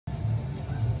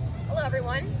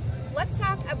everyone. Let's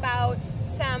talk about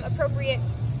some appropriate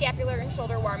scapular and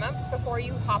shoulder warm-ups before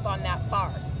you hop on that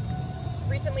bar.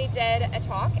 Recently did a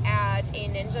talk at a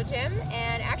ninja gym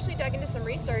and actually dug into some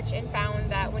research and found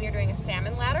that when you're doing a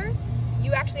salmon ladder,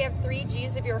 you actually have 3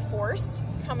 G's of your force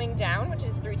coming down, which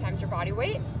is 3 times your body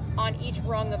weight, on each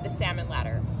rung of the salmon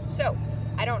ladder. So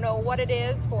I don't know what it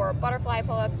is for butterfly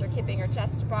pull-ups or kipping or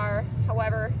chest bar.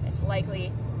 However, it's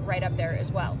likely right up there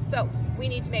as well. So we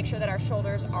need to make sure that our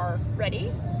shoulders are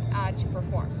ready to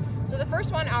perform. So the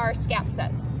first one are scap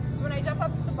sets. So when I jump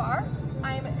up to the bar,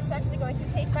 I'm essentially going to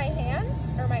take my hands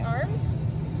or my arms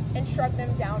and shrug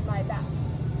them down my back.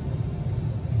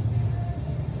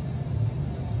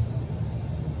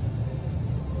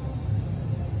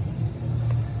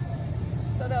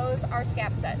 So those are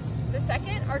scap sets. The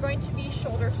second are going to be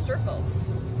shoulder circles,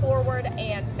 forward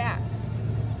and back.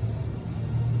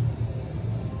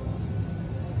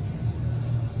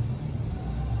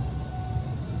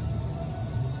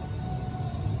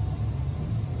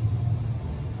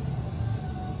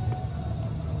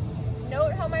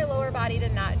 Note how my lower body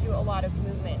did not do a lot of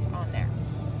movement on there.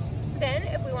 Then,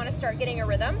 if we want to start getting a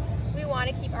rhythm, we want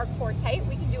to keep our core tight.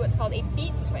 We can do what's called a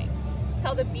beat swing. It's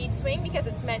called a beat swing because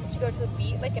it's meant to go to a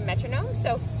beat like a metronome.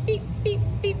 So beep, beep,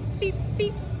 beep, beep,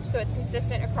 beep. So it's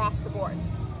consistent across the board.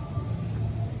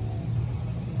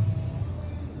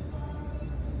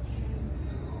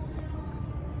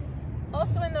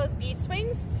 Also in those beat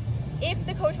swings, if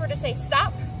the coach were to say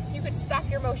stop, you could stop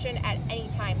your motion at any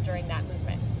time during that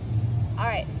movement. All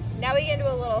right, now we get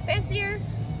into a little fancier.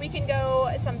 We can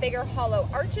go some bigger hollow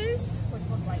arches, which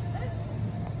look like this.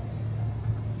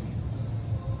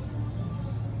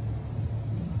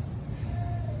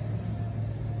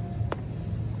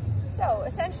 So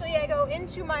essentially I go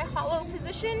into my hollow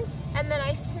position and then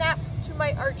I snap to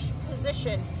my arch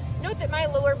position. Note that my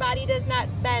lower body does not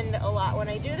bend a lot when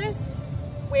I do this.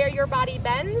 Where your body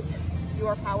bends,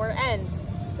 your power ends.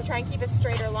 So try and keep a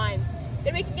straighter line.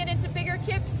 Then we can get into bigger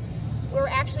kips. We're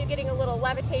actually getting a little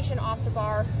levitation off the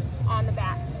bar on the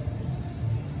back.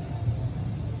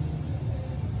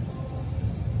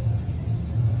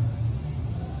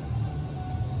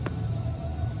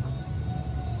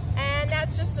 And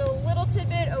that's just a little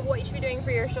tidbit of what you should be doing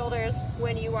for your shoulders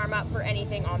when you warm up for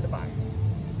anything on the bar.